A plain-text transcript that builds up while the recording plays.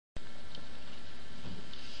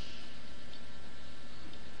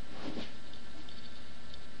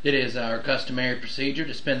It is our customary procedure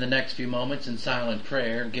to spend the next few moments in silent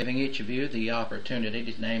prayer, giving each of you the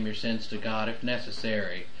opportunity to name your sins to God if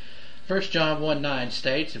necessary. 1 John 1:9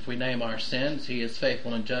 states, if we name our sins, He is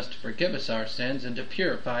faithful and just to forgive us our sins and to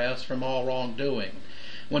purify us from all wrongdoing.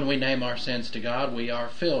 When we name our sins to God, we are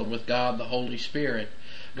filled with God the Holy Spirit.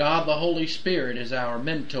 God the Holy Spirit is our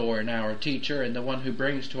mentor and our teacher and the one who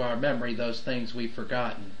brings to our memory those things we've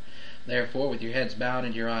forgotten. Therefore, with your heads bowed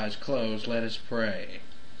and your eyes closed, let us pray.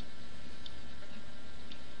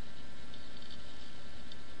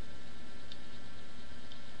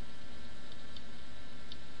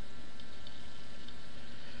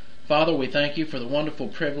 Father, we thank you for the wonderful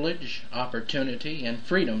privilege, opportunity, and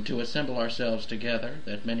freedom to assemble ourselves together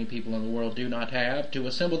that many people in the world do not have, to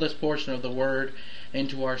assemble this portion of the Word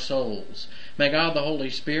into our souls. May God the Holy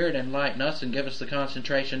Spirit enlighten us and give us the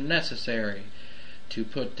concentration necessary to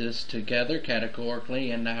put this together categorically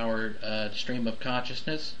in our stream of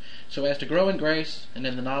consciousness, so as to grow in grace and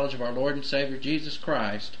in the knowledge of our Lord and Savior Jesus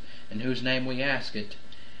Christ, in whose name we ask it.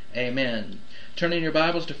 Amen. Turn in your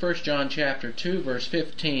Bibles to 1 John chapter 2, verse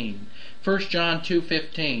 15. 1 John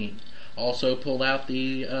 2:15. Also pulled out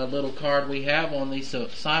the little card we have on the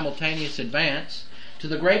simultaneous advance to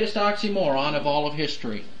the greatest oxymoron of all of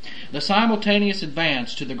history. The simultaneous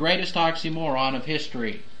advance to the greatest oxymoron of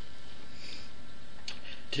history.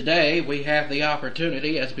 Today we have the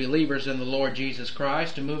opportunity as believers in the Lord Jesus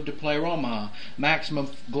Christ to move to pleroma, maximum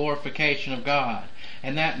glorification of God.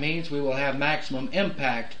 And that means we will have maximum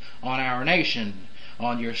impact on our nation,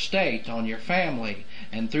 on your state, on your family.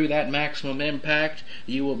 And through that maximum impact,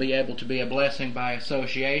 you will be able to be a blessing by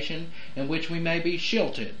association, in which we may be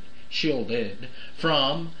shielded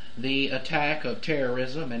from the attack of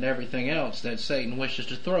terrorism and everything else that Satan wishes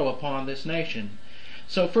to throw upon this nation.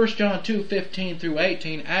 So 1 John 2:15 through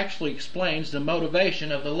 18 actually explains the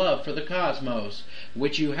motivation of the love for the cosmos,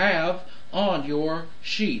 which you have on your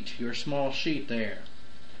sheet, your small sheet there.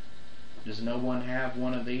 Does no one have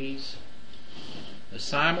one of these? The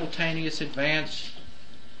simultaneous advance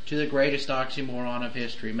to the greatest oxymoron of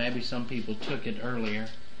history. Maybe some people took it earlier.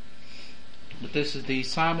 But this is the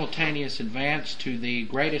simultaneous advance to the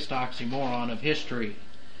greatest oxymoron of history.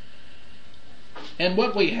 And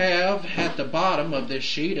what we have at the bottom of this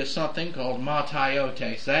sheet is something called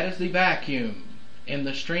mataiotes. That is the vacuum in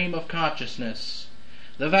the stream of consciousness.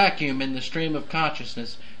 The vacuum in the stream of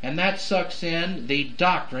consciousness. And that sucks in the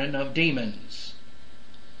doctrine of demons.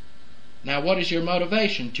 Now, what is your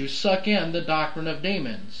motivation? To suck in the doctrine of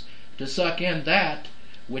demons. To suck in that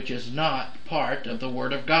which is not part of the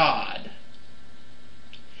Word of God.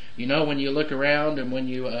 You know, when you look around and when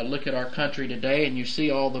you look at our country today and you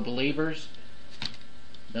see all the believers,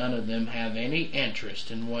 none of them have any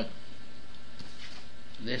interest in what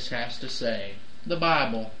this has to say. The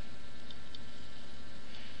Bible.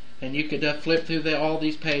 And you could flip through all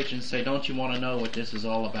these pages and say, don't you want to know what this is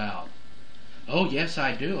all about? Oh, yes,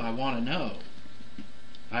 I do. I want to know.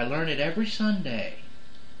 I learn it every Sunday.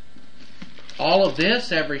 All of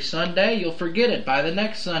this every Sunday, you'll forget it by the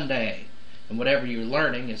next Sunday. And whatever you're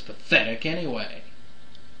learning is pathetic anyway.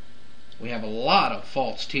 We have a lot of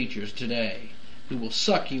false teachers today who will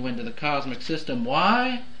suck you into the cosmic system.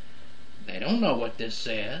 Why? They don't know what this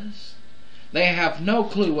says. They have no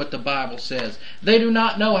clue what the Bible says. They do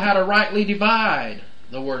not know how to rightly divide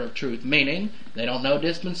the word of truth, meaning they don't know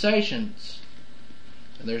dispensations.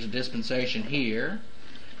 There's a dispensation here.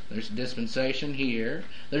 There's a dispensation here.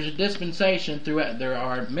 There's a dispensation throughout. There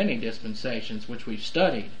are many dispensations which we've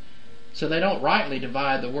studied. So they don't rightly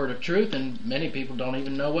divide the word of truth, and many people don't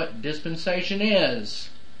even know what dispensation is.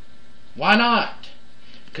 Why not?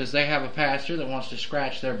 Because they have a pastor that wants to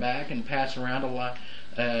scratch their back and pass around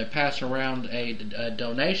a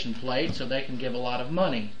donation plate so they can give a lot of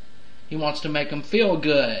money. He wants to make them feel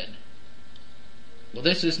good. Well,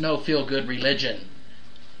 this is no feel-good religion.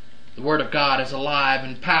 The Word of God is alive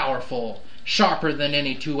and powerful, sharper than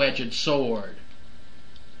any two-edged sword.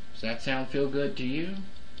 Does that sound feel good to you?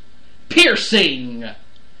 Piercing,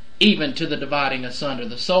 even to the dividing asunder,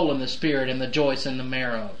 the soul and the spirit and the joints in the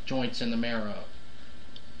marrow.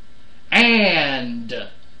 And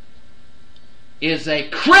is a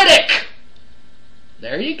critic.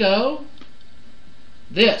 There you go.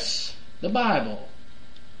 This, the Bible,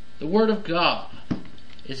 the Word of God,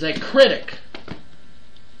 is a critic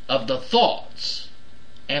of the thoughts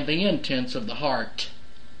and the intents of the heart.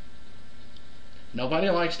 Nobody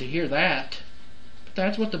likes to hear that, but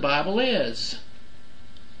that's what the Bible is.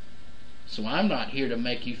 So I'm not here to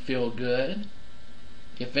make you feel good.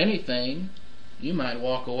 If anything, you might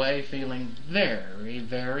walk away feeling very,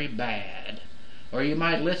 very bad. Or you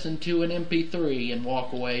might listen to an MP3 and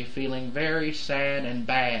walk away feeling very sad and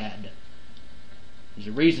bad. There's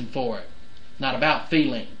a reason for it. It's not about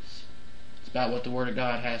feelings. It's about what the Word of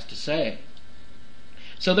God has to say.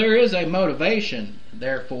 So there is a motivation,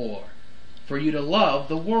 therefore, for you to love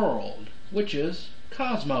the world, which is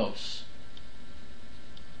cosmos.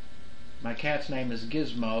 My cat's name is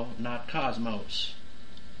Gizmo, not Cosmos.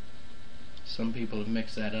 Some people have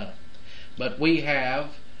mixed that up. But we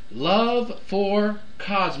have love for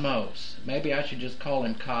cosmos. Maybe I should just call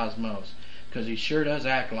him Cosmos, because he sure does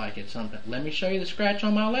act like it sometimes. Let me show you the scratch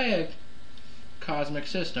on my leg. Cosmic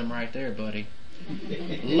system right there, buddy.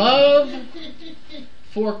 Love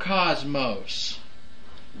for cosmos.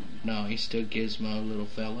 No, he's still Gizmo, little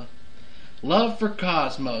fella. Love for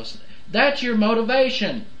cosmos. That's your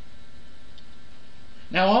motivation.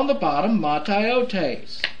 Now on the bottom,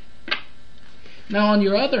 matiotes. Now on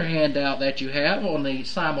your other handout that you have, on the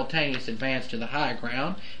simultaneous advance to the high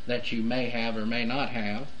ground, that you may have or may not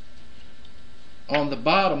have, on the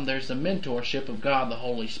bottom there's the mentorship of God the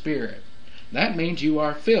Holy Spirit. That means you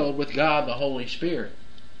are filled with God the Holy Spirit.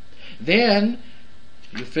 Then,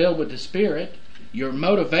 you're filled with the Spirit. Your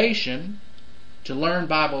motivation to learn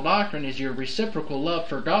Bible doctrine is your reciprocal love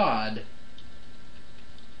for God.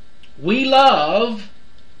 We love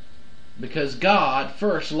because God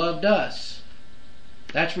first loved us.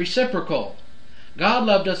 That's reciprocal. God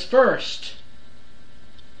loved us first.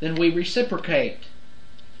 Then we reciprocate.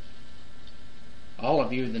 All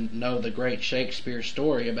of you that know the great Shakespeare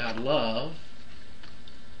story about love.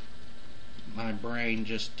 My brain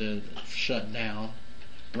just shut down.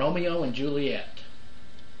 Romeo and Juliet.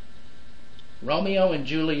 Romeo and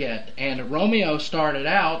Juliet. And Romeo started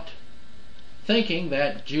out thinking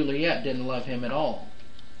that Juliet didn't love him at all.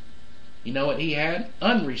 You know what he had?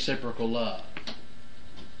 Unreciprocal love.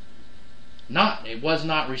 It was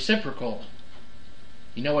not reciprocal.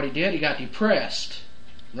 You know what he did? He got depressed.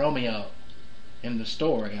 Romeo. In the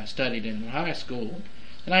story. I studied in high school.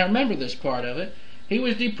 And I remember this part of it. He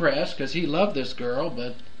was depressed because he loved this girl,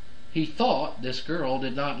 but he thought this girl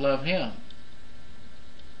did not love him.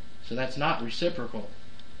 So that's not reciprocal.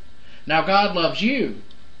 Now God loves you.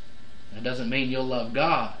 That doesn't mean you'll love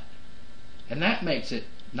God. And that makes it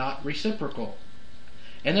not reciprocal.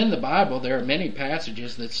 And in the Bible there are many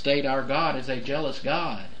passages that state our God is a jealous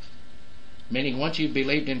God. Meaning once you've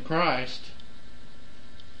believed in Christ,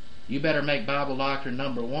 you better make Bible doctrine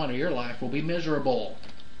number one or your life will be miserable.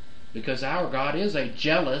 Because our God is a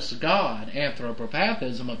jealous God.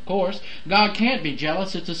 Anthropopathism, of course. God can't be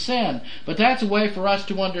jealous, it's a sin. But that's a way for us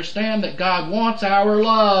to understand that God wants our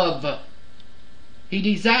love. He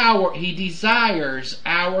desires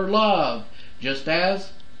our love. Just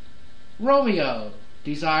as Romeo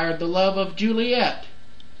desired the love of Juliet.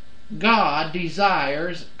 God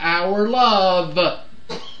desires our love.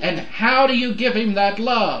 And how do you give Him that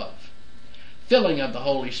love? Filling of the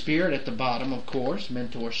Holy Spirit at the bottom, of course,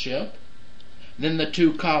 mentorship. Then the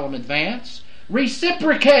 2-column advance.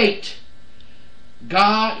 Reciprocate.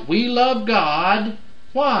 God, we love God.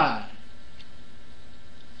 Why?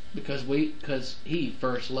 Because He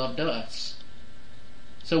first loved us.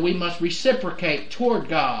 So we must reciprocate toward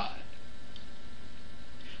God.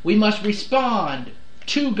 We must respond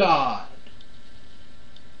to God.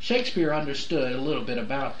 Shakespeare understood a little bit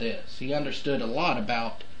about this. He understood a lot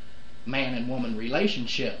about man and woman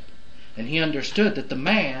relationship. And he understood that the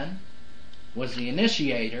man was the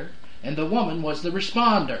initiator and the woman was the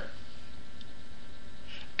responder.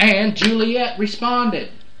 And Juliet responded.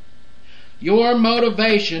 Your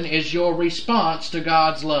motivation is your response to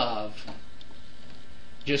God's love.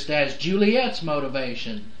 Just as Juliet's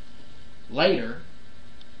motivation later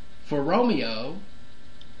for Romeo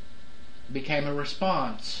became a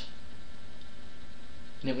response.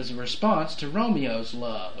 And it was a response to Romeo's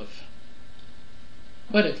love.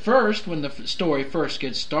 But at first, when the story first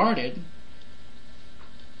gets started,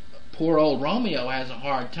 poor old Romeo has a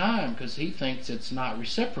hard time because he thinks it's not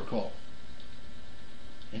reciprocal.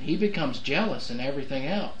 And he becomes jealous and everything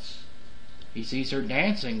else. He sees her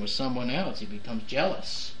dancing with someone else. He becomes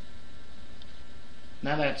jealous.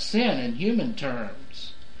 Now that's sin in human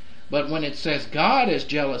terms. But when it says God is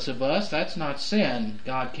jealous of us, that's not sin.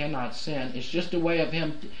 God cannot sin. It's just a way of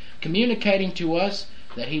Him communicating to us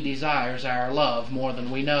that He desires our love more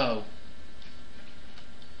than we know.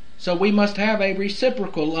 So we must have a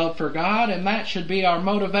reciprocal love for God, and that should be our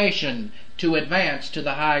motivation to advance to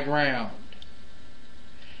the high ground.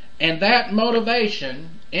 And that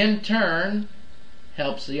motivation, in turn,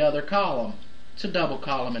 helps the other column. It's a double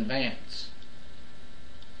column advance.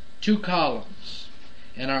 2 columns.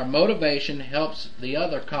 And our motivation helps the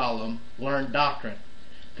other column learn doctrine.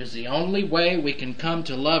 Because the only way we can come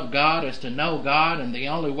to love God is to know God, and the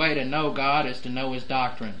only way to know God is to know His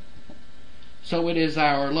doctrine. So it is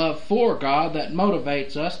our love for God that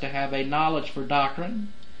motivates us to have a knowledge for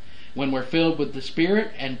doctrine. When we're filled with the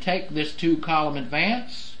Spirit and take this 2-column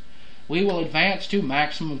advance, we will advance to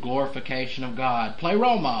maximum glorification of God.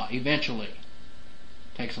 Pleroma, eventually.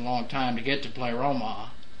 Takes a long time to get to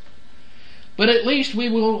pleroma. But at least we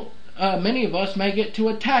will, many of us may get to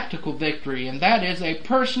a tactical victory, and that is a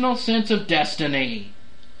personal sense of destiny.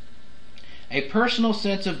 A personal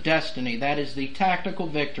sense of destiny. That is the tactical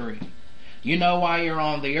victory. You know why you're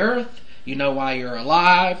on the earth. You know why you're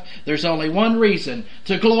alive. There's only one reason: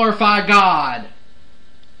 to glorify God.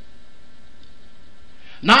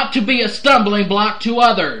 Not to be a stumbling block to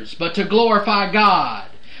others, but to glorify God.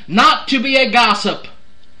 Not to be a gossip.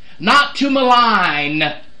 Not to malign.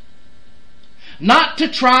 Not to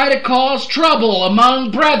try to cause trouble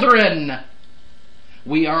among brethren.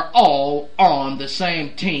 We are all on the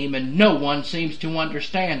same team, and no one seems to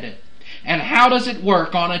understand it. And how does it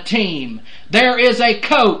work on a team? There is a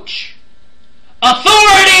coach.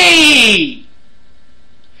 Authority!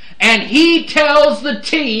 And he tells the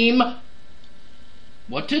team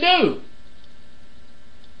what to do.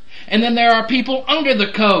 And then there are people under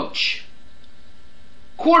the coach.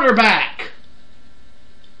 Quarterback.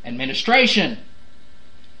 Administration.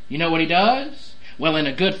 You know what he does? Well, in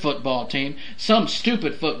a good football team, some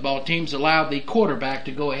stupid football teams allow the quarterback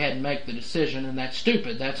to go ahead and make the decision, and that's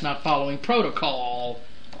stupid. That's not following protocol.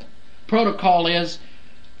 Protocol is,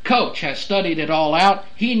 coach has studied it all out.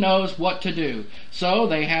 He knows what to do. So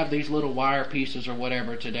they have these little wire pieces or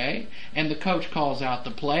whatever today, and the coach calls out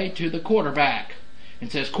the play to the quarterback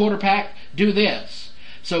and says, quarterback, do this.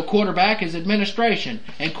 So quarterback is administration,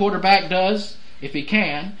 and quarterback does, if he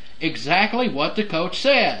can, exactly what the coach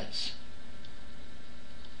says.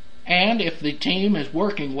 And if the team is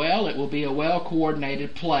working well, it will be a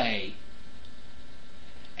well-coordinated play.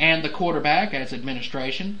 And the quarterback, as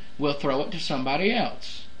administration, will throw it to somebody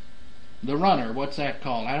else. The runner, what's that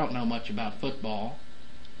called? I don't know much about football.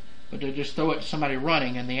 But they just throw it to somebody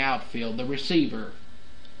running in the outfield, the receiver.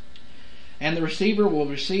 And the receiver will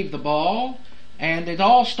receive the ball, and it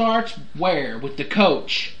all starts where? With the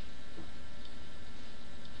coach.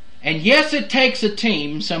 And yes, it takes a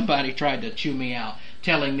team. Somebody tried to chew me out,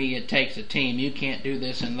 telling me it takes a team. You can't do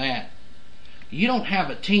this and that. You don't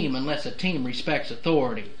have a team unless a team respects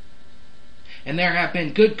authority. And there have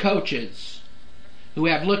been good coaches who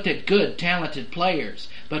have looked at good, talented players,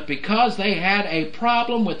 but because they had a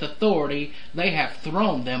problem with authority, they have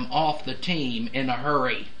thrown them off the team in a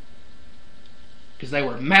hurry. Because they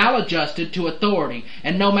were maladjusted to authority.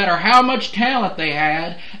 And no matter how much talent they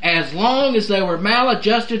had, as long as they were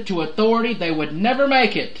maladjusted to authority, they would never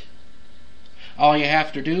make it. All you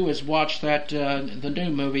have to do is watch that the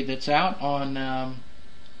new movie that's out on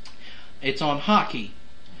it's on hockey,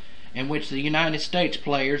 in which the United States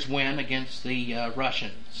players win against the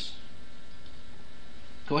Russians.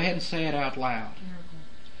 Go ahead and say it out loud.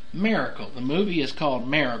 Miracle. The movie is called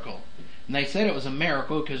Miracle. And they said it was a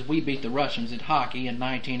miracle because we beat the Russians at hockey in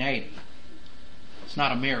 1980. It's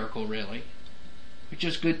not a miracle, really. It's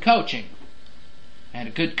just good coaching. And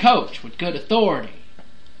a good coach with good authority.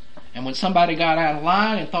 And when somebody got out of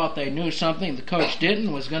line and thought they knew something the coach didn't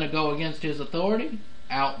and was going to go against his authority,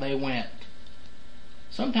 out they went.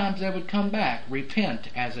 Sometimes they would come back, repent,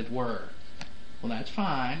 as it were. Well, that's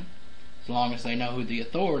fine, as long as they know who the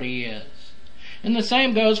authority is. And the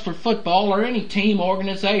same goes for football or any team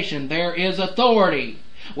organization. There is authority.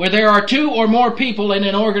 Where there are 2 or more people in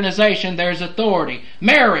an organization, there's authority.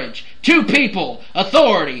 Marriage, 2 people,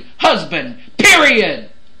 authority, husband, period.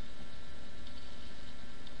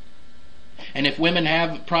 And if women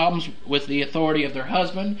have problems with the authority of their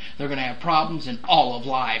husband, they're going to have problems in all of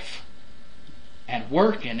life. At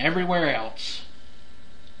work and everywhere else.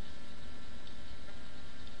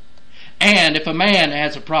 And if a man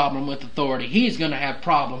has a problem with authority, he's going to have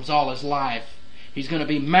problems all his life. He's going to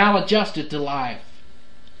be maladjusted to life.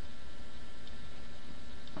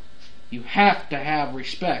 You have to have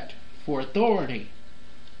respect for authority.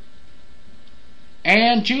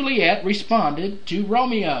 And Juliet responded to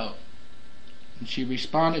Romeo. And she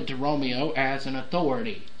responded to Romeo as an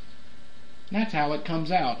authority. And that's how it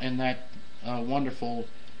comes out in that wonderful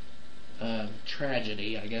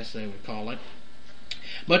tragedy, I guess they would call it.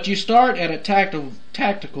 But you start at a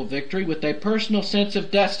tactical victory with a personal sense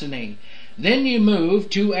of destiny. Then you move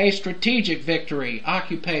to a strategic victory,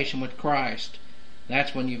 occupation with Christ.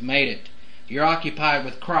 That's when you've made it. You're occupied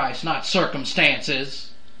with Christ, not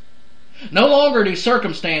circumstances. No longer do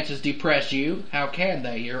circumstances depress you. How can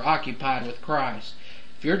they? You're occupied with Christ.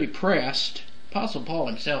 If you're depressed, Apostle Paul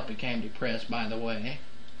himself became depressed, by the way.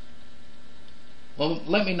 Well,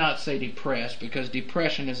 let me not say depressed, because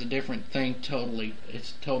depression is a different thing totally.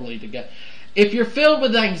 It's totally together. If you're filled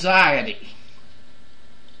with anxiety,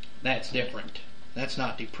 that's different. That's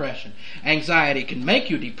not depression. Anxiety can make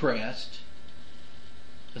you depressed.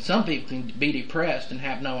 But some people can be depressed and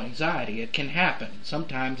have no anxiety. It can happen.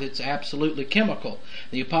 Sometimes it's absolutely chemical.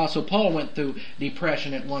 The Apostle Paul went through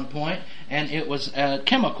depression at one point, and it was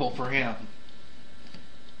chemical for him.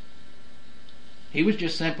 He was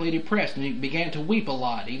just simply depressed, and he began to weep a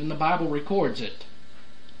lot. Even the Bible records it.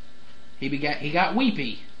 He got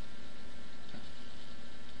weepy.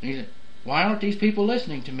 And he said, "Why aren't these people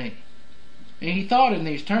listening to me?" And he thought in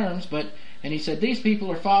these terms, and he said, "These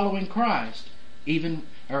people are following Christ,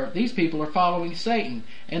 these people are following Satan."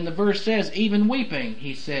 And the verse says, even weeping,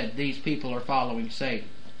 he said, these people are following Satan.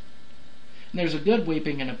 And there's a good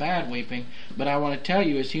weeping and a bad weeping, but I want to tell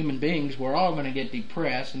you, as human beings, we're all going to get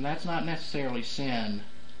depressed, and that's not necessarily sin.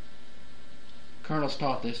 Colonel's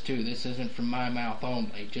taught this too. This isn't from my mouth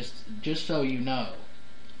only, just so you know.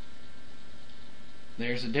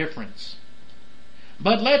 There's a difference.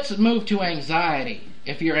 But let's move to anxiety.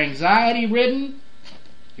 If you're anxiety-ridden,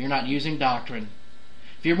 you're not using doctrine.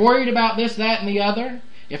 If you're worried about this, that, and the other,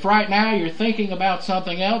 if right now you're thinking about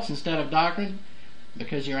something else instead of doctrine,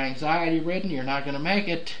 because you're anxiety-ridden, you're not going to make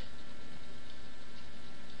it.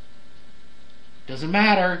 Doesn't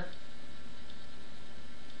matter.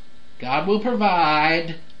 God will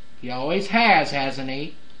provide. He always has, hasn't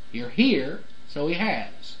He? You're here, so He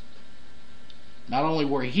has. Not only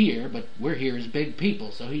we're here, but we're here as big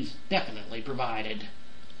people, so He's definitely provided.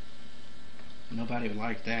 Nobody would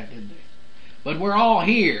like that, did they? But we're all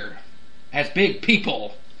here as big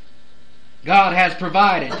people. God has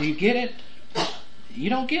provided. Do you get it? You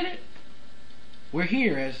don't get it? We're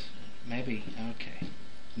here as... Maybe. Okay.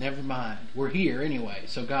 Never mind. We're here anyway,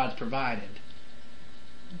 so God's provided.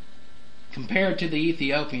 Compared to the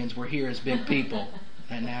Ethiopians, we're here as big people.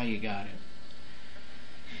 And now you got it.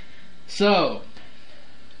 So,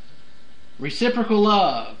 reciprocal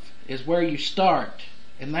love is where you start.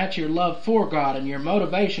 And that's your love for God and your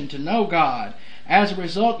motivation to know God. As a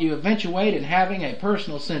result, you eventuate in having a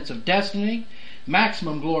personal sense of destiny,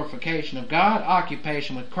 maximum glorification of God,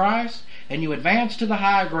 occupation with Christ, and you advance to the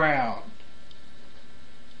high ground.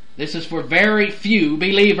 This is for very few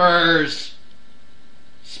believers,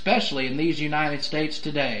 especially in these United States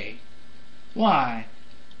today. Why?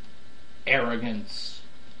 Arrogance.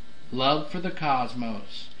 Love for the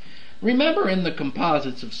cosmos. Remember, in the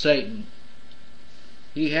composites of Satan,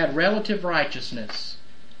 he had relative righteousness.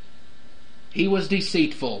 He was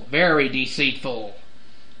deceitful, very deceitful.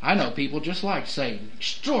 I know people just like Satan,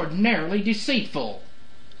 extraordinarily deceitful.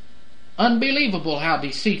 Unbelievable how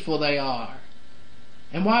deceitful they are.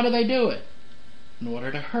 And why do they do it? In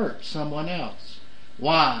order to hurt someone else.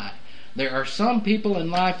 Why? There are some people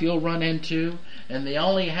in life you'll run into, and the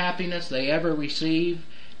only happiness they ever receive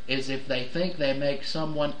is if they think they make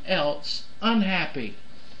someone else unhappy.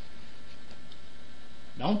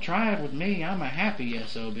 Don't try it with me. I'm a happy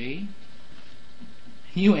SOB.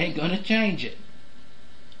 You ain't going to change it.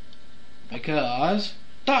 Because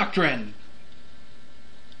doctrine.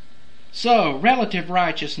 So, relative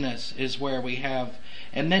righteousness is where we have,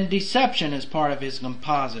 and then deception is part of his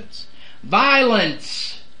composites.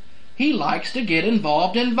 Violence. He likes to get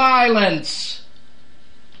involved in violence.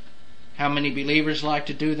 How many believers like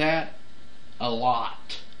to do that? A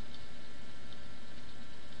lot.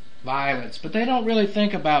 Violence. But they don't really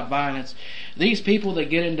think about violence. These people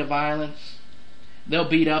that get into violence, they'll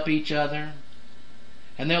beat up each other,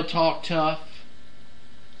 and they'll talk tough.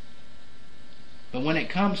 But when it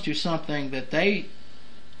comes to something that they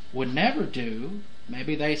would never do,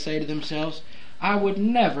 maybe they say to themselves, I would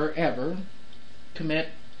never ever commit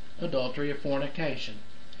adultery or fornication.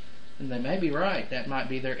 And they may be right. That might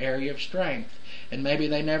be their area of strength. And maybe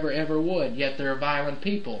they never ever would, yet they're violent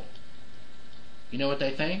people. You know what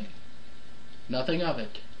they think? Nothing of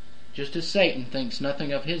it. Just as Satan thinks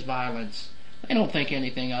nothing of his violence. They don't think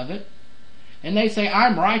anything of it. And they say,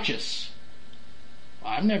 I'm righteous.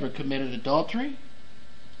 I've never committed adultery.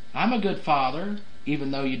 I'm a good father,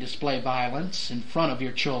 even though you display violence in front of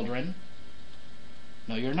your children.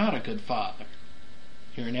 No, you're not a good father.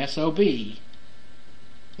 You're an SOB.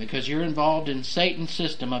 Because you're involved in Satan's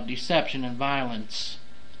system of deception and violence.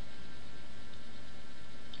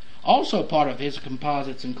 Also part of his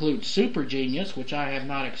composites include super genius, which I have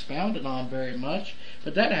not expounded on very much,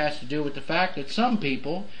 but that has to do with the fact that some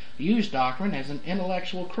people use doctrine as an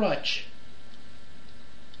intellectual crutch.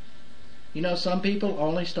 You know, some people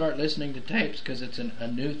only start listening to tapes because it's a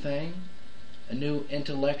new thing, a new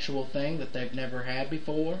intellectual thing that they've never had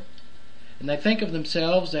before. And they think of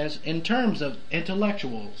themselves as in terms of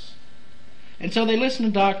intellectuals. And so they listen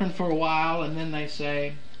to doctrine for a while, and then they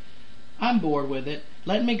say, I'm bored with it.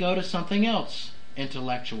 Let me go to something else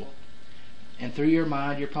intellectual. And through your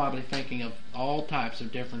mind, you're probably thinking of all types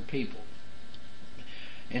of different people.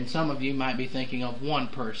 And some of you might be thinking of one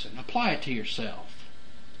person. Apply it to yourself.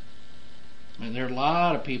 And there are a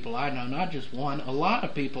lot of people I know, not just one, a lot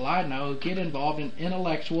of people I know who get involved in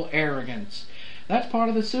intellectual arrogance. That's part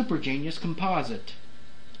of the super genius composite.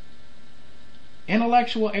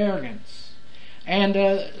 Intellectual arrogance. And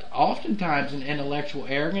oftentimes in intellectual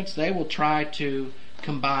arrogance, they will try to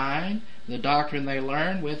combine the doctrine they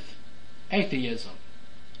learn with atheism.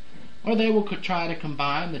 Or they will try to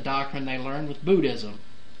combine the doctrine they learn with Buddhism.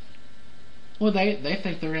 Well, they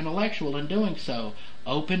think they're intellectual in doing so.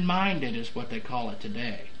 Open-minded is what they call it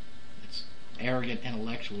today. It's arrogant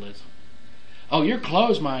intellectualism. Oh, you're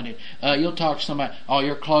closed-minded. You'll talk to somebody, oh,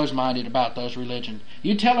 you're closed-minded about those religions.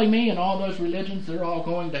 You telling me in all those religions they're all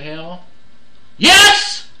going to hell?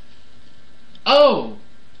 Yes! Oh,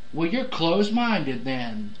 well, you're closed-minded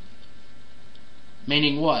then.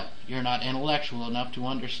 Meaning what? You're not intellectual enough to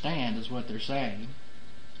understand is what they're saying.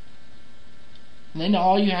 And then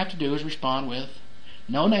all you have to do is respond with,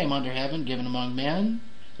 no name under heaven given among men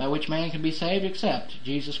by which man can be saved except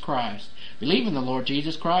Jesus Christ. Believe in the Lord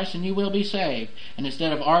Jesus Christ and you will be saved. And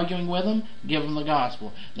instead of arguing with them, give them the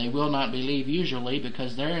gospel. They will not believe usually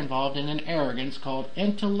because they're involved in an arrogance called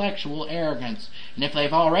intellectual arrogance. And if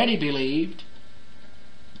they've already believed,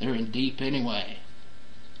 they're in deep anyway.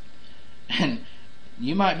 And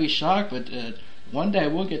you might be shocked, but one day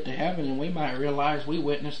we'll get to heaven and we might realize we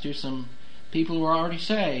witnessed to some people who are already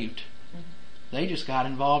saved. They just got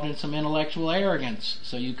involved in some intellectual arrogance,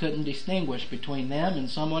 so you couldn't distinguish between them and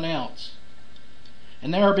someone else.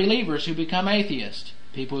 And there are believers who become atheists.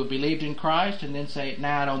 People who believed in Christ and then say,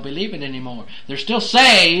 I don't believe it anymore. They're still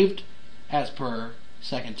saved, as per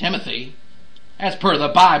 2 Timothy. As per the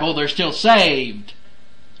Bible, they're still saved.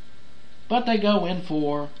 But they go in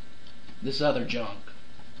for this other junk.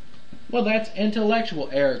 Well, that's intellectual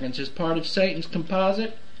arrogance as part of Satan's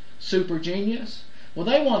composite. Super genius. Well,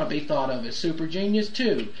 they want to be thought of as super genius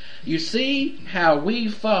too. You see how we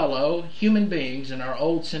follow human beings in our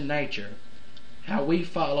old sin nature. How we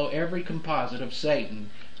follow every composite of Satan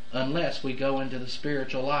unless we go into the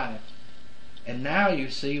spiritual life. And now you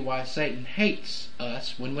see why Satan hates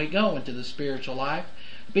us when we go into the spiritual life,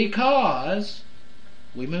 because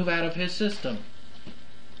we move out of his system.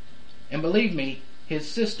 And believe me, his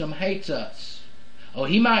system hates us. Oh,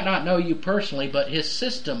 he might not know you personally, but his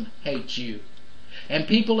system hates you. And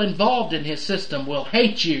people involved in his system will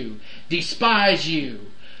hate you, despise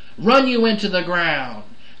you, run you into the ground,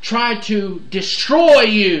 try to destroy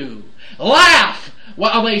you, laugh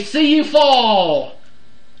while they see you fall.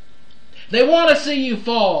 They want to see you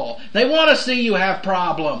fall. They want to see you have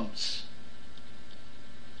problems.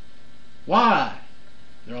 Why?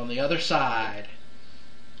 They're on the other side.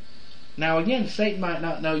 Now again, Satan might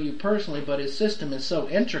not know you personally, but his system is so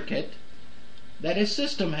intricate that his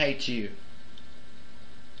system hates you.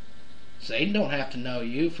 Satan don't have to know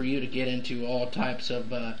you for you to get into all types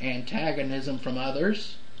of antagonism from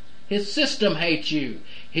others. His system hates you.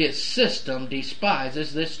 His system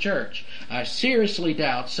despises this church. I seriously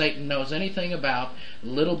doubt Satan knows anything about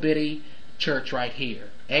little bitty church right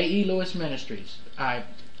here, A.E. Lewis Ministries. I'm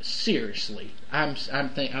telling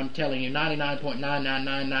you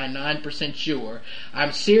 99.99999% sure.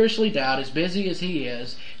 I'm seriously doubt, as busy as he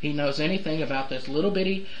is, he knows anything about this little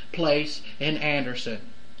bitty place in Anderson.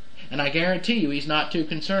 And I guarantee you he's not too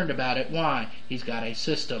concerned about it. Why? He's got a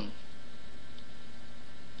system.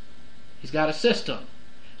 He's got a system.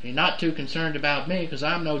 He's not too concerned about me because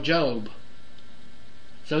I'm no Job.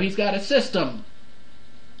 So he's got a system.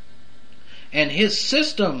 And his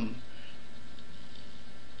system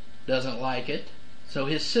doesn't like it. So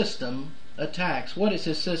his system attacks. What is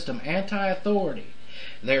his system? Anti-authority.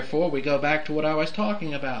 Therefore, we go back to what I was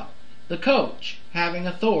talking about. The coach having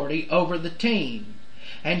authority over the team.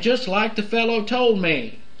 And just like the fellow told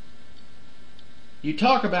me, you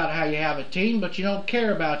talk about how you have a team, but you don't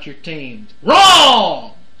care about your team.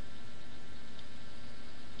 Wrong!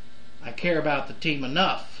 I care about the team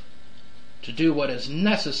enough to do what is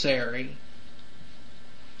necessary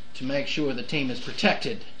to make sure the team is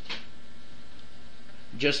protected.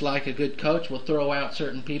 Just like a good coach will throw out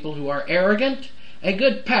certain people who are arrogant, a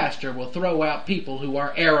good pastor will throw out people who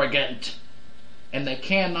are arrogant. And they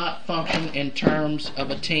cannot function in terms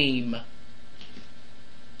of a team.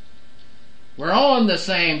 We're on the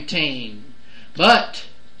same team, but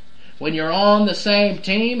When you're on the same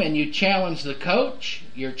team and you challenge the coach,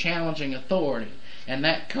 you're challenging authority. And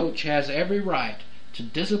that coach has every right to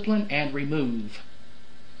discipline and remove.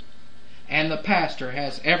 And the pastor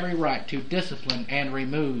has every right to discipline and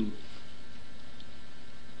remove.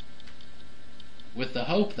 With the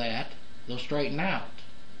hope that they'll straighten out.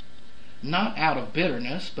 Not out of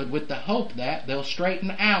bitterness, but with the hope that they'll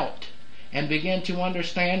straighten out and begin to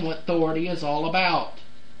understand what authority is all about.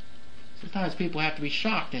 Sometimes people have to be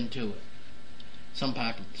shocked into it. Some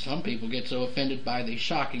people get so offended by the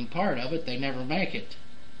shocking part of it, they never make it.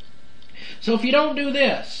 So if you don't do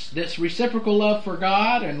this reciprocal love for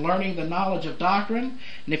God and learning the knowledge of doctrine,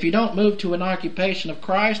 and if you don't move to an occupation of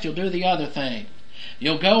Christ, you'll do the other thing.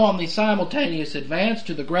 You'll go on the simultaneous advance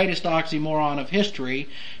to the greatest oxymoron of history,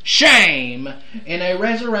 shame in a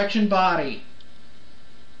resurrection body.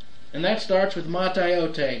 And that starts with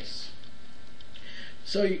Mataiotes.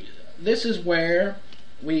 So this is where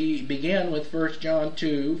we begin with 1 John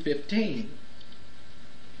 2:15,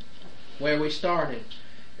 where we started.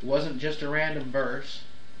 It wasn't just a random verse.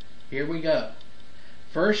 Here we go.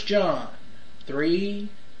 1 John 2:15.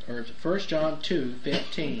 1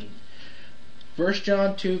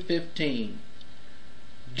 John 2:15.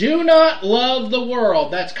 Do not love the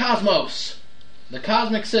world. That's cosmos, the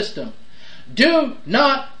cosmic system. Do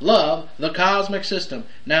not love the cosmic system.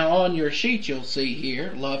 Now on your sheet you'll see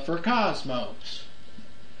here, love for cosmos.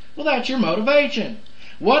 Well, that's your motivation.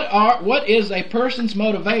 What is a person's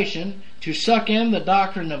motivation to suck in the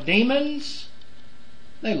doctrine of demons?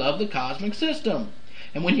 They love the cosmic system.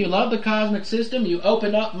 And when you love the cosmic system, you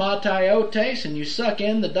open up Mataiotes and you suck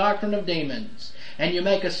in the doctrine of demons. And you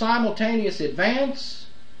make a simultaneous advance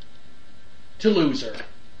to loser.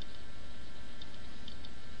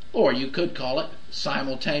 Or you could call it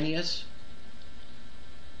simultaneous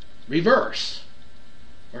reverse.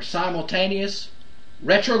 Or simultaneous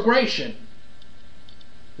retrogression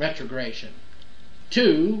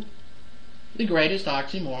to the greatest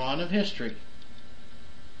oxymoron of history.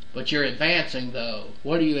 But you're advancing, though.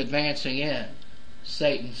 What are you advancing in?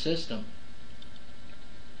 Satan's system.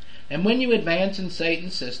 And when you advance in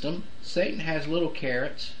Satan's system, Satan has little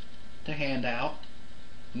carrots to hand out.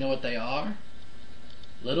 You know what they are?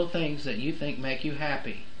 Little things that you think make you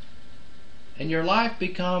happy. And your life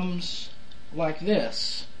becomes like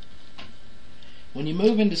this. When you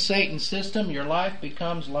move into Satan's system, your life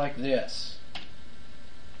becomes like this.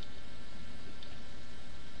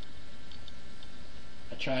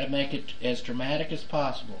 I try to make it as dramatic as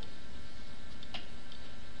possible,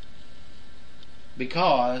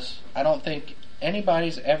 because I don't think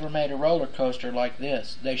anybody's ever made a roller coaster like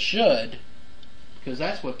this. They should, because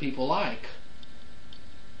that's what people like.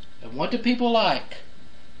 And what do people like?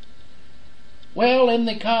 Well, in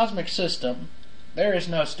the cosmic system, there is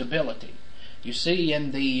no stability. You see,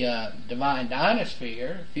 in the divine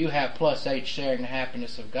dynasphere, if you have plus H sharing the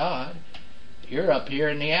happiness of God, you're up here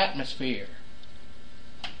in the atmosphere.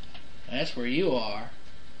 That's where you are,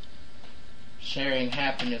 sharing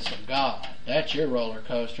happiness of God. That's your roller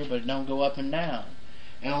coaster, but it don't go up and down.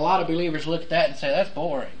 And a lot of believers look at that and say, that's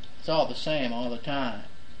boring. It's all the same all the time.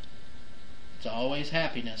 It's always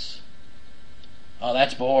happiness. Oh,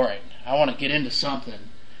 that's boring. I want to get into something.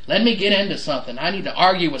 Let me get into something. I need to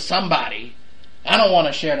argue with somebody. I don't want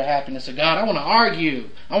to share the happiness of God. I want to argue.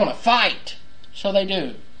 I want to fight. So they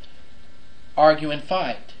do. Argue and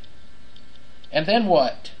fight. And then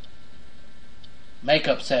what?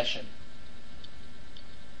 Makeup session.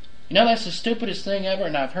 You know, that's the stupidest thing ever,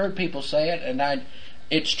 and I've heard people say it, and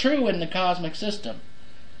it's true in the cosmic system.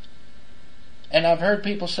 And I've heard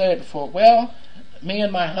people say it before. Well, me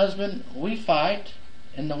and my husband, we fight.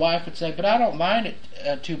 And the wife would say, but I don't mind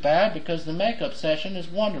it too bad because the makeup session is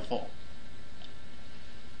wonderful.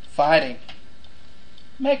 Fighting.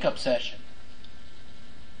 Makeup session.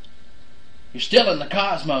 You're still in the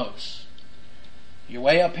cosmos. You're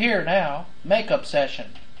way up here now. Makeup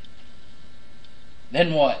session.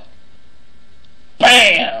 Then what?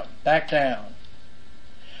 BAM! Back down.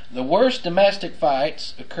 The worst domestic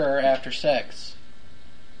fights occur after sex.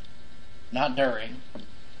 Not during.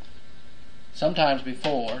 Sometimes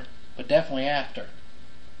before, but definitely after.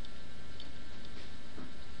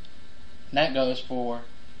 And that goes for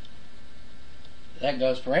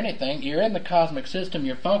anything. You're in the cosmic system,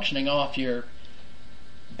 you're functioning off your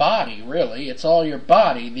body, really. It's all your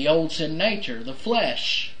body, the old sin nature, the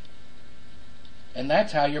flesh. And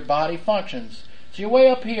that's how your body functions. So you're way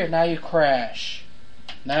up here, now you crash.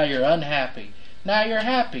 Now you're unhappy. Now you're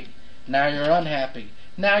happy. Now you're unhappy.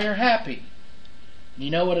 Now you're happy. You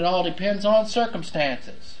know what it all depends on?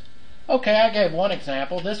 Circumstances. Okay, I gave one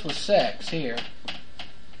example. This was sex here.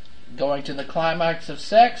 Going to the climax of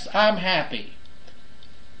sex, I'm happy.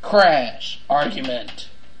 Crash. Argument.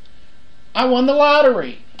 I won the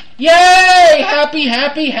lottery. Yay! Happy,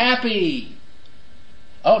 happy, happy.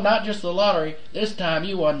 Oh, not just the lottery. This time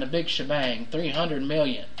you won the big shebang. $300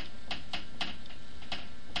 million.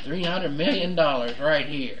 $300 million right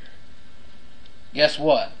here. Guess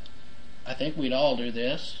what? I think we'd all do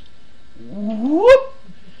this. Whoop!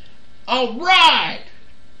 All right!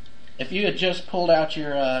 If you had just pulled out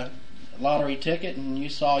your lottery ticket and you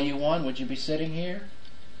saw you won, would you be sitting here?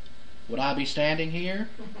 Would I be standing here?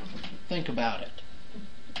 Think about it.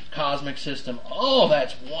 Cosmic system. Oh,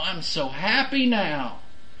 I'm so happy now.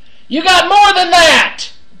 You got more than that!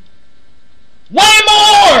 Way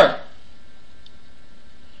more!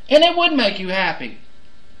 And it would make you happy.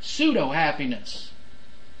 Pseudo-happiness.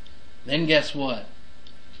 Then guess what?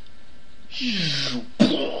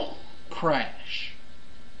 Crash.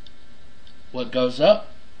 What goes up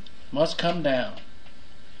must come down.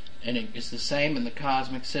 And it's the same in the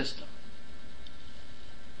cosmic system.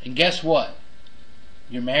 And guess what?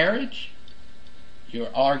 Your marriage, you'll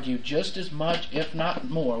argue just as much, if not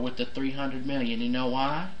more, with the $300 million. You know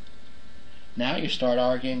why? Now you start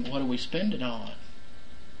arguing, what do we spend it on?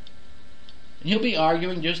 And you'll be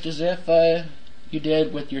arguing just as if you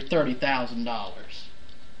did with your $30,000.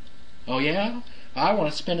 Oh yeah? I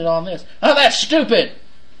want to spend it on this. Oh, that's stupid!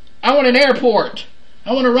 I want an airport.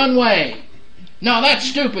 I want a runway. No, that's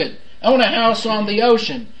stupid. I want a house on the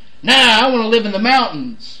ocean. Nah, I want to live in the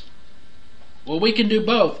mountains. Well, we can do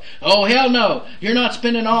both. Oh, hell no. You're not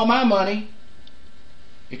spending all my money.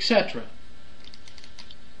 Etc.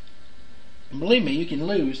 And believe me, you can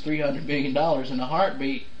lose $300 million in a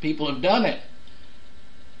heartbeat. People have done it.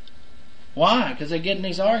 Why? Because they get in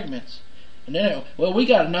these arguments. And then, well, we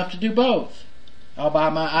got enough to do both. I'll buy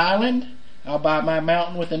my island. I'll buy my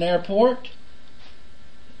mountain with an airport.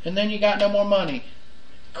 And then you got no more money.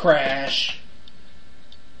 Crash.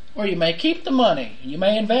 Or you may keep the money. You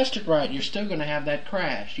may invest it right. You're still going to have that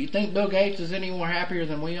crash. You think Bill Gates is any more happier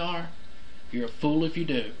than we are? You're a fool if you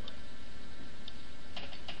do.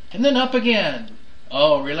 And then up again.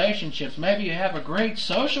 Oh, relationships. Maybe you have a great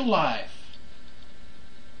social life.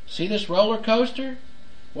 See this roller coaster?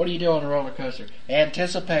 What do you do on a roller coaster?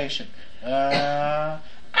 Anticipation. And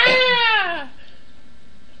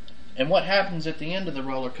what happens at the end of the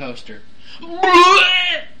roller coaster?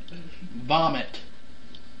 Vomit.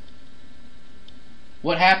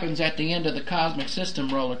 What happens at the end of the cosmic system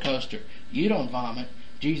roller coaster? You don't vomit.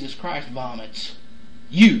 Jesus Christ vomits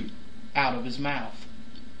you out of his mouth.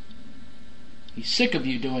 He's sick of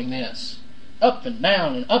you doing this. Up and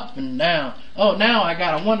down and up and down. Oh, now I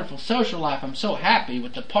got a wonderful social life. I'm so happy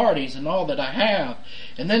with the parties and all that I have.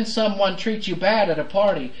 And then someone treats you bad at a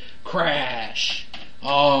party. Crash.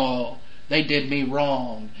 Oh, they did me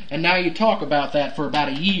wrong. And now you talk about that for about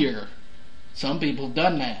a year. Some people have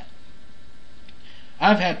done that.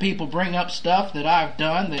 I've had people bring up stuff that I've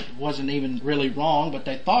done that wasn't even really wrong, but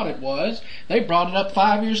they thought it was. They brought it up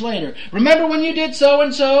 5 years later. Remember when you did so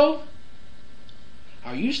and so?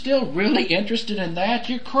 Are you still really interested in that?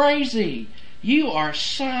 You're crazy. You are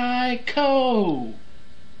psycho.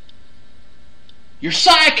 You're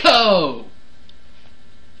psycho.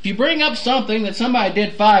 If you bring up something that somebody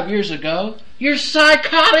did 5 years ago, you're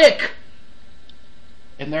psychotic.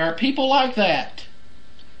 And there are people like that,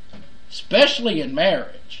 especially in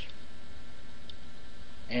marriage.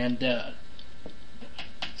 And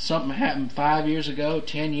something happened 5 years ago,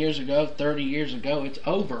 10 years ago, 30 years ago, it's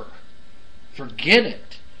over. Forget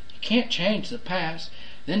it. You can't change the past.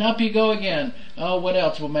 Then up you go again. Oh, what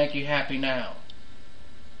else will make you happy now?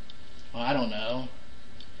 Well, I don't know.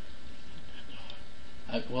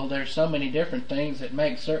 Well, there's so many different things that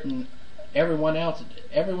make certain. Everyone else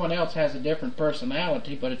has a different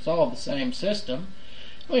personality, but it's all the same system.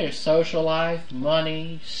 Well, your social life,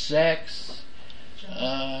 money, sex,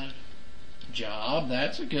 job.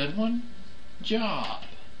 That's a good one. Job.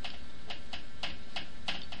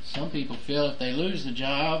 Some people feel if they lose the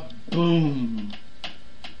job, boom,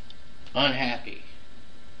 unhappy.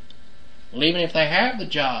 Well, even if they have the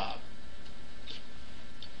job.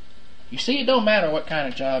 You see, it don't matter what kind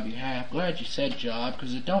of job you have. Glad you said job,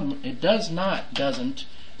 because it doesn't,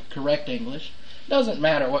 correct English, doesn't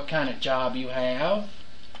matter what kind of job you have.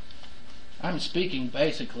 I'm speaking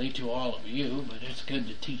basically to all of you, but it's good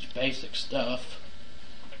to teach basic stuff.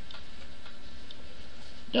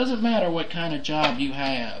 Doesn't matter what kind of job you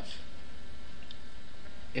have.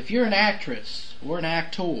 If you're an actress or an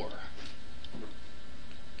actor,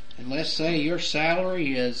 and let's say your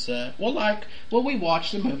salary is, we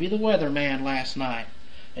watched the movie The Weatherman last night,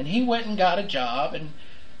 and he went and got a job, and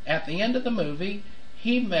at the end of the movie,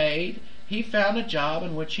 he found a job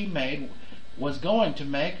in which was going to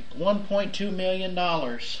make $1.2 million.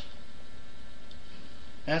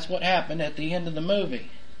 That's what happened at the end of the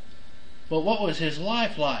movie. But what was his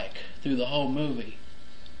life like through the whole movie?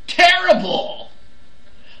 Terrible!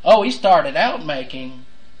 Oh, he started out making,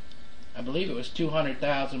 I believe it was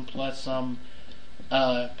 $200,000 plus some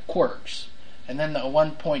quirks. And then the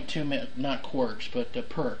 1.2 million, not quirks, but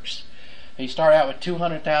perks. He started out with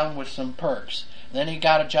 $200,000 with some perks. Then he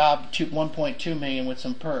got a job, 1.2 million with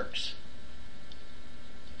some perks.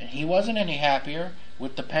 And he wasn't any happier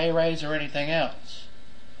with the pay raise or anything else.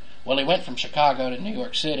 Well, he went from Chicago to New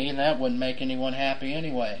York City, and that wouldn't make anyone happy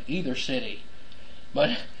anyway, either city.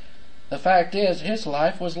 But the fact is, his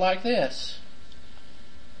life was like this.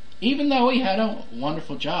 Even though he had a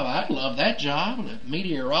wonderful job, I love that job, a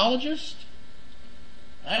meteorologist.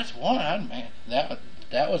 That's one, man.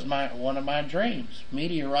 That was one of my dreams.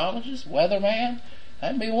 Meteorologist, weatherman,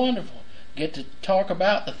 that'd be wonderful. Get to talk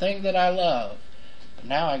about the thing that I love. But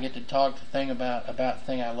now I get to talk about the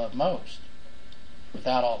thing I love most.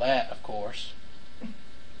 Without all that, of course.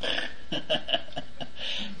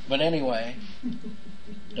 But anyway,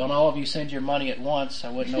 don't all of you send your money at once. I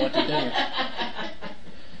wouldn't know what to do.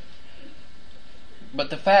 But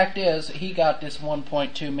the fact is, he got this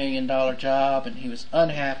 $1.2 million job, and he was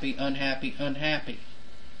unhappy.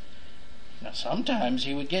 Now, sometimes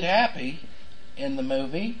he would get happy in the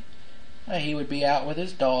movie. He would be out with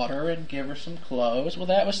his daughter and give her some clothes. Well,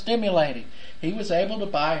 that was stimulating. He was able to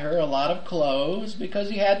buy her a lot of clothes because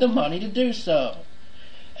he had the money to do so.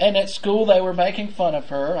 And at school they were making fun of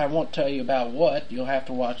her. I won't tell you about what. You'll have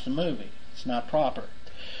to watch the movie. It's not proper.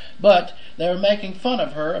 But they were making fun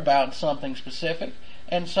of her about something specific.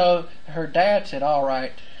 And so her dad said, all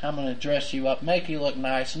right, I'm going to dress you up, make you look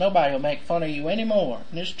nice. Nobody will make fun of you anymore.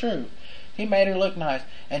 And it's true. He made her look nice.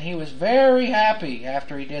 And he was very happy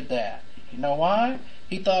after he did that. You know why?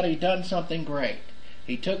 He thought he'd done something great.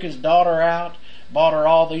 He took his daughter out, bought her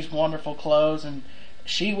all these wonderful clothes, and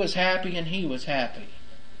she was happy and he was happy.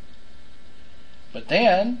 But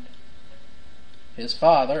then, his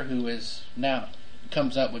father, who is now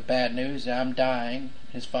comes up with bad news, I'm dying.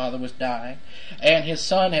 His father was dying. And his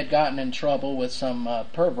son had gotten in trouble with some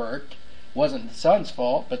pervert. Wasn't the son's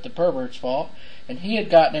fault, but the pervert's fault. And he had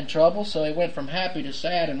gotten in trouble, so he went from happy to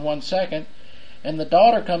sad in 1 second. And the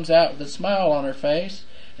daughter comes out with a smile on her face,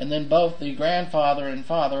 and then both the grandfather and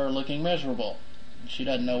father are looking miserable. She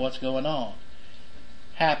doesn't know what's going on.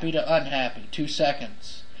 Happy to unhappy, 2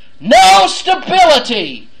 seconds. No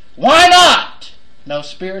stability! Why not? No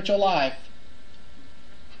spiritual life.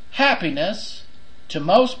 Happiness, to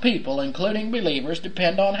most people, including believers,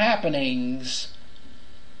 depend on happenings.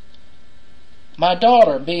 My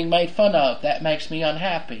daughter being made fun of, that makes me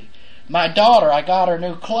unhappy. My daughter, I got her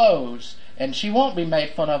new clothes, and she won't be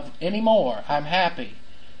made fun of anymore. I'm happy.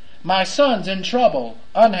 My son's in trouble.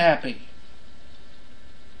 Unhappy.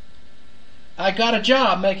 I got a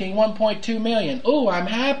job making $1.2 million. Ooh, I'm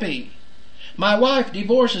happy. My wife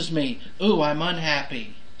divorces me. Ooh, I'm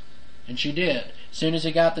unhappy. And she did. As soon as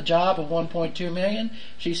he got the job of $1.2 million,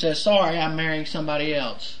 she says, sorry, I'm marrying somebody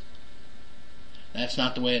else. That's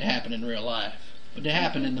not the way it happened in real life. But it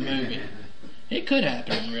happened in the movie. It could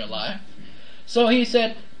happen in real life. So he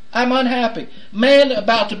said, I'm unhappy. Man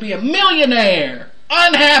about to be a millionaire.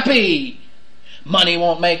 Unhappy. Money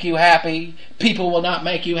won't make you happy. People will not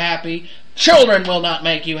make you happy. Children will not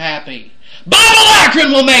make you happy. Bible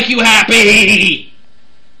doctrine will make you happy.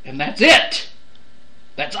 And that's it.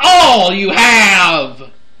 That's all you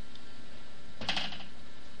have.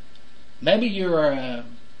 Maybe you're a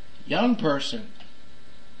young person.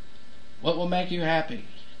 What will make you happy?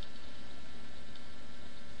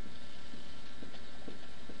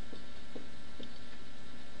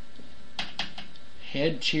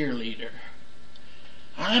 Head cheerleader.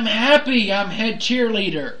 I'm happy. I'm head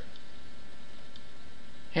cheerleader.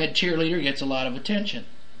 Head cheerleader gets a lot of attention.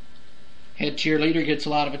 Head cheerleader gets a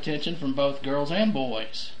lot of attention from both girls and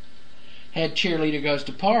boys. Head cheerleader goes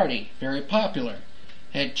to party. Very popular.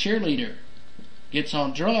 Head cheerleader gets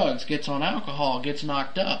on drugs, gets on alcohol, gets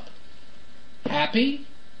knocked up. Happy?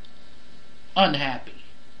 Unhappy.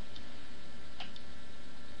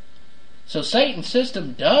 So Satan's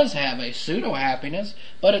system does have a pseudo-happiness,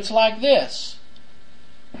 but it's like this.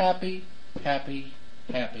 Happy, happy,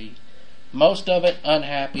 happy. Most of it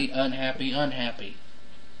unhappy, unhappy, unhappy.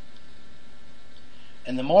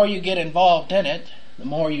 And the more you get involved in it, the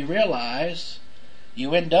more you realize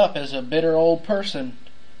you end up as a bitter old person,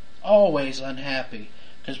 always unhappy.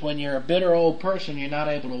 Because when you're a bitter old person, you're not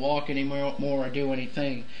able to walk anymore or do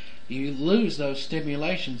anything. You lose those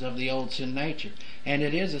stimulations of the old sin nature. And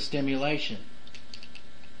it is a stimulation.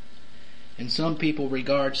 And some people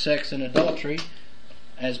regard sex and adultery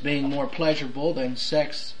as being more pleasurable than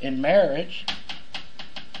sex in marriage.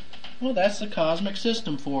 Well, that's the cosmic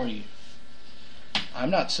system for you. I'm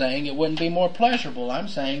not saying it wouldn't be more pleasurable. I'm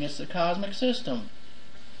saying it's the cosmic system.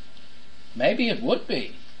 Maybe it would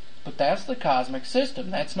be, but that's the cosmic system.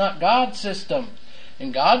 That's not God's system.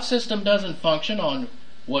 And God's system doesn't function on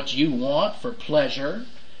what you want for pleasure.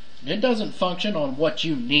 It doesn't function on what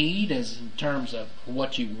you need, as in terms of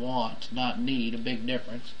what you want, not need, a big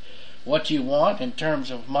difference. What you want in terms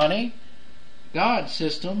of money. God's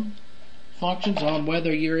system functions on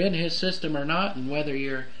whether you're in His system or not, and whether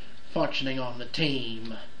you're functioning on the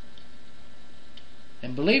team.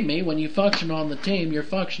 And believe me, when you function on the team, you're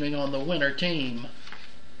functioning on the winner team.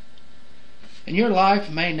 And your life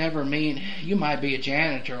may never mean, you might be a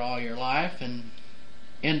janitor all your life and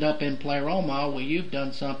end up in pleroma. Well, you've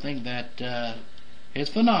done something that is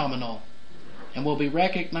phenomenal and will be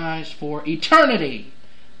recognized for eternity,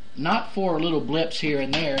 not for little blips here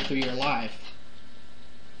and there through your life.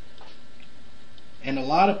 And a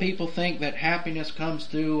lot of people think that happiness comes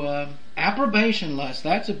through approbation lust.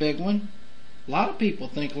 That's a big one. A lot of people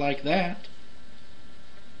think like that.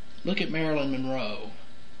 Look at Marilyn Monroe.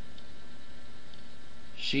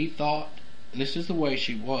 She thought, this is the way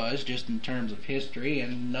she was, just in terms of history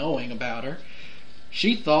and knowing about her,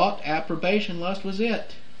 she thought approbation lust was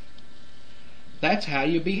it. That's how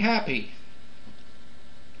you be happy.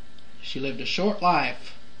 She lived a short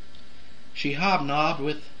life. She hobnobbed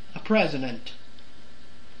with a president.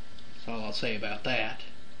 That's all I'll say about that.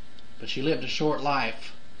 But she lived a short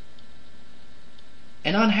life.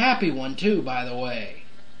 An unhappy one too, by the way.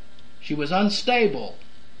 She was unstable.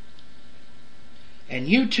 And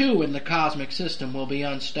you too in the cosmic system will be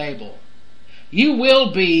unstable. You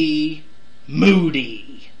will be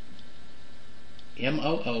moody.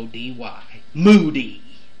 M-O-O-D-Y. Moody.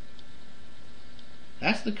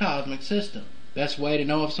 That's the cosmic system. Best way to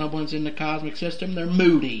know if someone's in the cosmic system, they're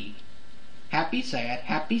moody. Happy, sad,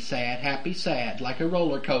 happy, sad, happy, sad. Like a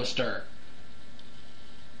roller coaster.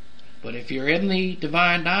 But if you're in the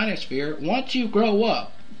divine dynasphere, once you grow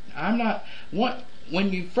up,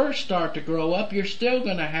 when you first start to grow up, you're still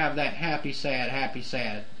going to have that happy,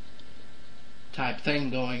 sad type thing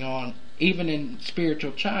going on, even in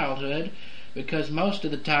spiritual childhood, because most of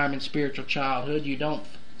the time in spiritual childhood, you don't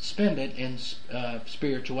spend it in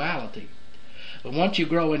spirituality. But once you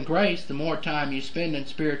grow in grace, the more time you spend in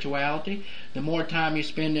spirituality, the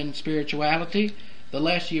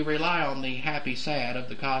less you rely on the happy, sad of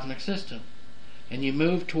the cosmic system. And you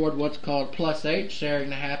move toward what's called plus H, sharing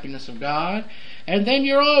the happiness of God, and then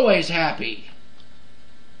you're always happy.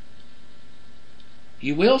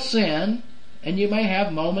 You will sin, and you may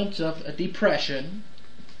have moments of depression.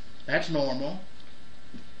 That's normal.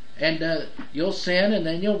 And you'll sin, and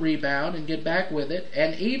then you'll rebound and get back with it.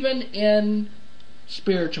 And even in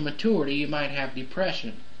spiritual maturity, you might have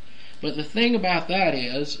depression. But the thing about that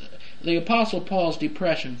is, the Apostle Paul's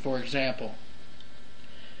depression, for example.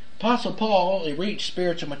 Apostle Paul, he reached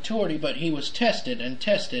spiritual maturity, but he was tested and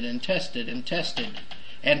tested and tested and tested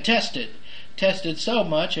and tested. Tested so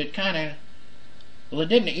much it kind of, well, it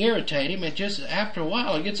didn't irritate him. It just, after a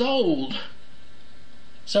while, it gets old.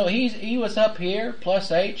 So he was up here,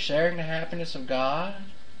 plus H, sharing the happiness of God.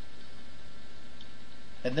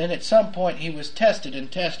 And then at some point he was tested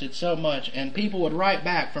and tested so much, and people would write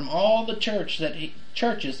back from all the churches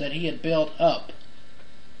that he had built up.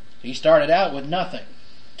 He started out with nothing.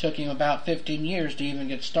 Took him about 15 years to even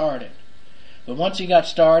get started. But once he got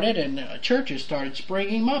started, and churches started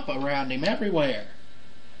springing up around him everywhere.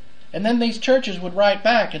 And then these churches would write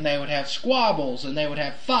back, and they would have squabbles, and they would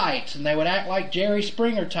have fights, and they would act like Jerry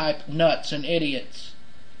Springer type nuts and idiots.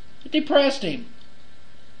 It depressed him.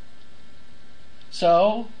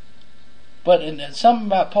 So, but something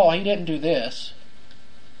about Paul, he didn't do this.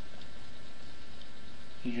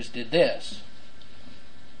 He just did this.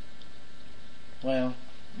 Well,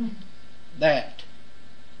 that.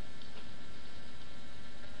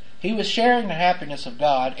 He was sharing the happiness of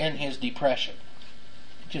God in his depression.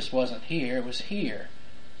 It just wasn't here, it was here.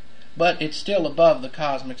 But it's still above the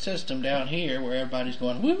cosmic system down here where everybody's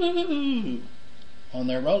going woo on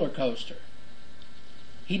their roller coaster.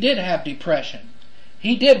 He did have depression.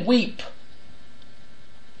 He did weep.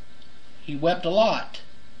 He wept a lot.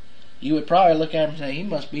 You would probably look at him and say, he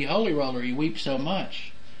must be holy roller, he weeps so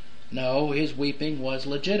much. No, his weeping was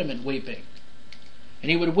legitimate weeping. And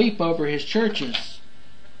he would weep over his churches.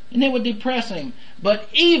 And it would depress him. But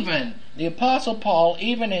even the Apostle Paul,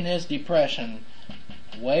 even in his depression,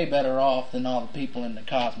 way better off than all the people in the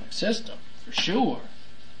cosmic system, for sure.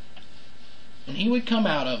 And he would come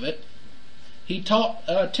out of it, he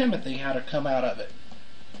taught Timothy how to come out of it.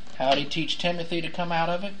 How did he teach Timothy to come out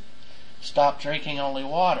of it? Stop drinking only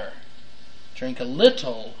water. Drink a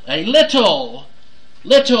little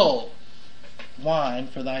wine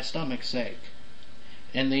for thy stomach's sake.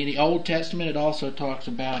 In the Old Testament, it also talks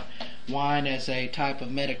about wine as a type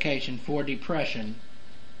of medication for depression.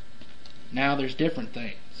 Now there's different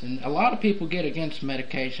things. And a lot of people get against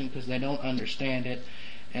medication because they don't understand it,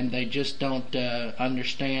 and they just don't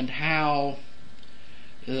understand how.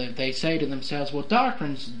 They say to themselves, well,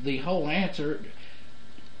 doctrine's the whole answer.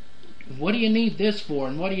 What do you need this for,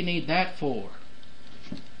 and what do you need that for?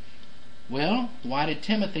 Well, why did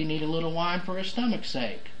Timothy need a little wine for his stomach's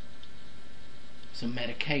sake? It's a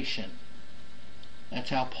medication. That's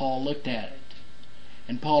how Paul looked at it.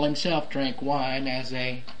 And Paul himself drank wine as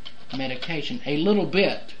a medication, a little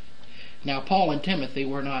bit. Now, Paul and Timothy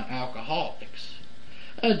were not alcoholics.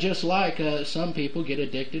 Just like some people get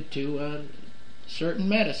addicted to certain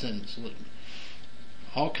medicines.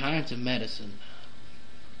 All kinds of medicine.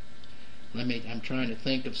 I'm trying to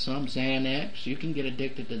think of some. Xanax. You can get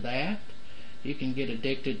addicted to that. You can get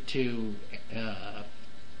addicted to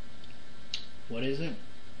what is it?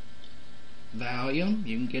 Valium.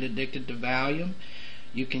 You can get addicted to Valium.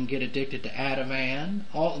 You can get addicted to Ativan.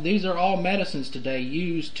 These are all medicines today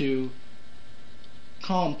used to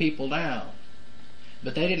calm people down.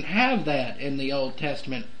 But they didn't have that in the Old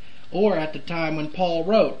Testament or at the time when Paul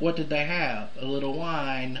wrote. What did they have? A little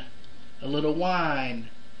wine. A little wine.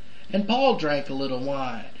 And Paul drank a little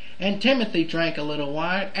wine. And Timothy drank a little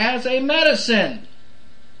wine as a medicine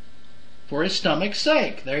for his stomach's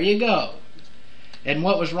sake. There you go. And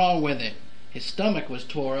what was wrong with him? His stomach was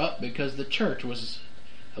tore up because the church was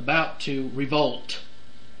about to revolt.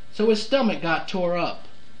 So his stomach got tore up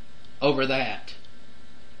over that.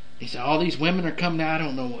 He said, all these women are coming out, I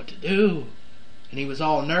don't know what to do. And he was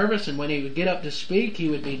all nervous, and when he would get up to speak, he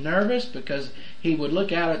would be nervous because he would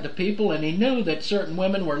look out at the people, and he knew that certain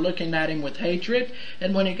women were looking at him with hatred.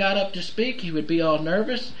 And when he got up to speak, he would be all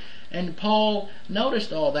nervous. And Paul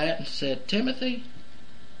noticed all that and said, Timothy,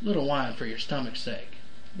 a little wine for your stomach's sake.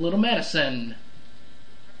 A little medicine.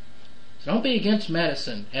 So don't be against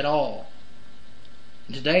medicine at all.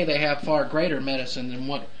 And today they have far greater medicine than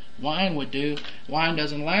what wine would do. Wine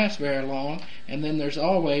doesn't last very long, and then there's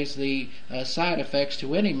always the side effects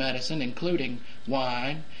to any medicine, including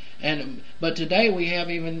wine. But today we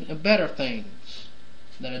have even better things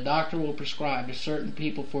that a doctor will prescribe to certain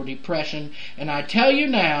people for depression, and I tell you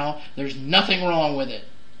now, there's nothing wrong with it.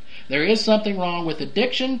 There is something wrong with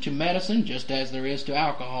addiction to medicine, just as there is to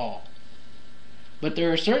alcohol. But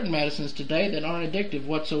there are certain medicines today that aren't addictive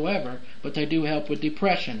whatsoever, but they do help with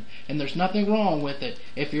depression. And there's nothing wrong with it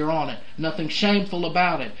if you're on it. Nothing shameful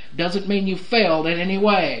about it. Doesn't mean you failed in any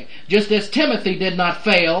way. Just as Timothy did not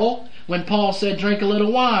fail when Paul said, drink a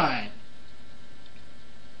little wine.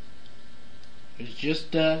 It's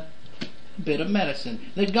just a bit of medicine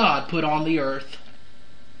that God put on the earth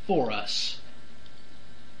for us.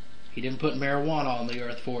 He didn't put marijuana on the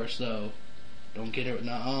earth for us, though. Don't get it,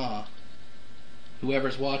 nuh-uh.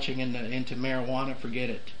 Whoever's watching into marijuana,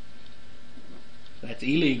 forget it. That's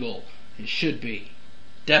illegal. It should be.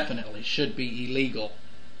 Definitely should be illegal.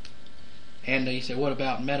 And you say, what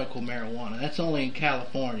about medical marijuana? That's only in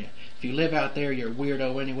California. If you live out there, you're a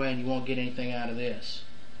weirdo anyway, and you won't get anything out of this.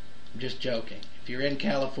 I'm just joking. If you're in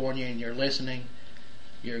California and you're listening,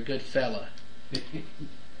 you're a good fella.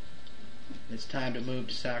 It's time to move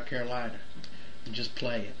to South Carolina and just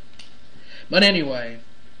play it. But anyway,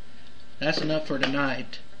 that's enough for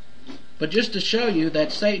tonight. But just to show you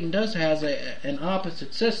that Satan does have an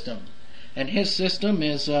opposite system. And his system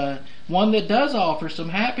is one that does offer some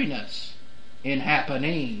happiness in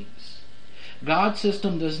happenings. God's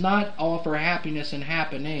system does not offer happiness in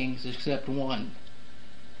happenings except one.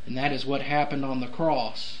 And that is what happened on the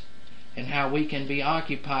cross. And how we can be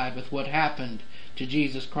occupied with what happened to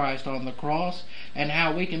Jesus Christ on the cross. And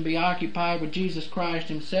how we can be occupied with Jesus Christ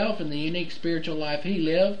himself and the unique spiritual life he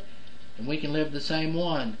lived. And we can live the same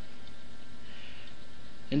one.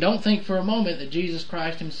 And don't think for a moment that Jesus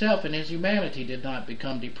Christ himself in his humanity did not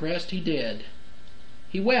become depressed. He did.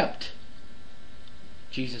 He wept.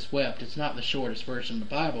 Jesus wept. It's not the shortest verse in the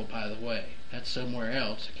Bible, by the way. That's somewhere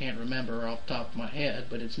else. I can't remember off the top of my head,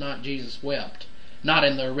 but it's not Jesus wept. Not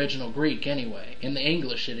in the original Greek anyway. In the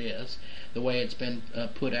English it is, the way it's been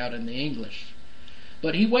put out in the English.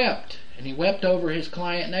 But he wept, and he wept over his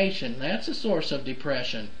client nation. That's a source of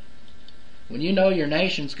depression. When you know your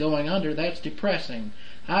nation's going under, that's depressing.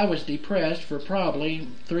 I was depressed for probably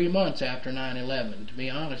 3 months after 9/11, to be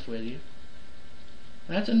honest with you.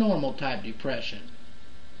 That's a normal type depression.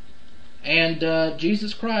 And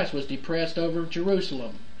Jesus Christ was depressed over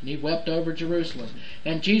Jerusalem. And he wept over Jerusalem.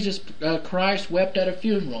 And Jesus Christ wept at a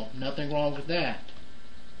funeral. Nothing wrong with that.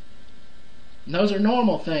 And those are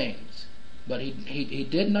normal things. But he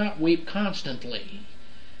did not weep constantly.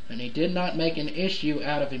 And he did not make an issue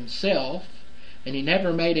out of himself. And he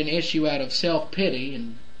never made an issue out of self-pity.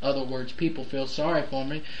 In other words, people feel sorry for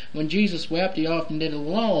me. When Jesus wept, he often did it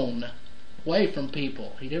alone, away from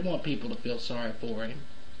people. He didn't want people to feel sorry for him.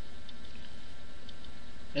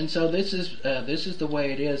 And so this is the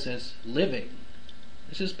way it is as living.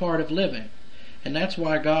 This is part of living. And that's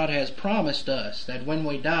why God has promised us that when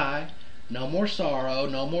we die, no more sorrow,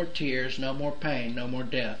 no more tears, no more pain, no more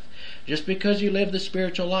death. Just because you live the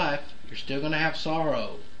spiritual life, you're still going to have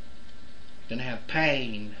sorrow. You're going to have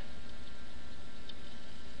pain.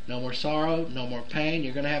 No more sorrow, no more pain.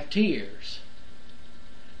 You're going to have tears.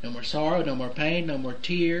 No more sorrow, no more pain, no more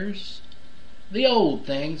tears. The old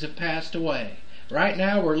things have passed away. Right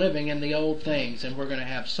now we're living in the old things, and we're going to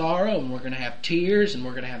have sorrow, and we're going to have tears, and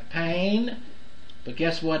we're going to have pain. But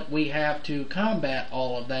guess what we have to combat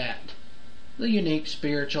all of that? The unique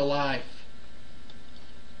spiritual life.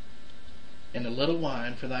 And a little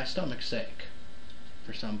wine for thy stomach's sake,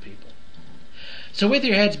 for some people. So with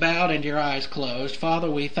your heads bowed and your eyes closed,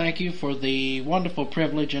 Father, we thank you for the wonderful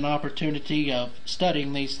privilege and opportunity of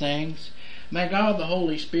studying these things. May God the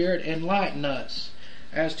Holy Spirit enlighten us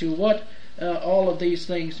as to what all of these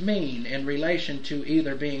things mean in relation to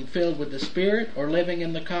either being filled with the Spirit or living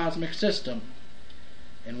in the cosmic system.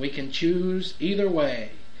 And we can choose either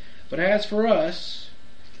way. But as for us,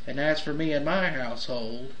 and as for me and my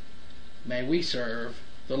household, may we serve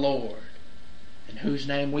the Lord, in whose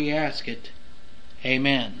name we ask it.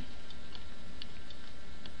 Amen.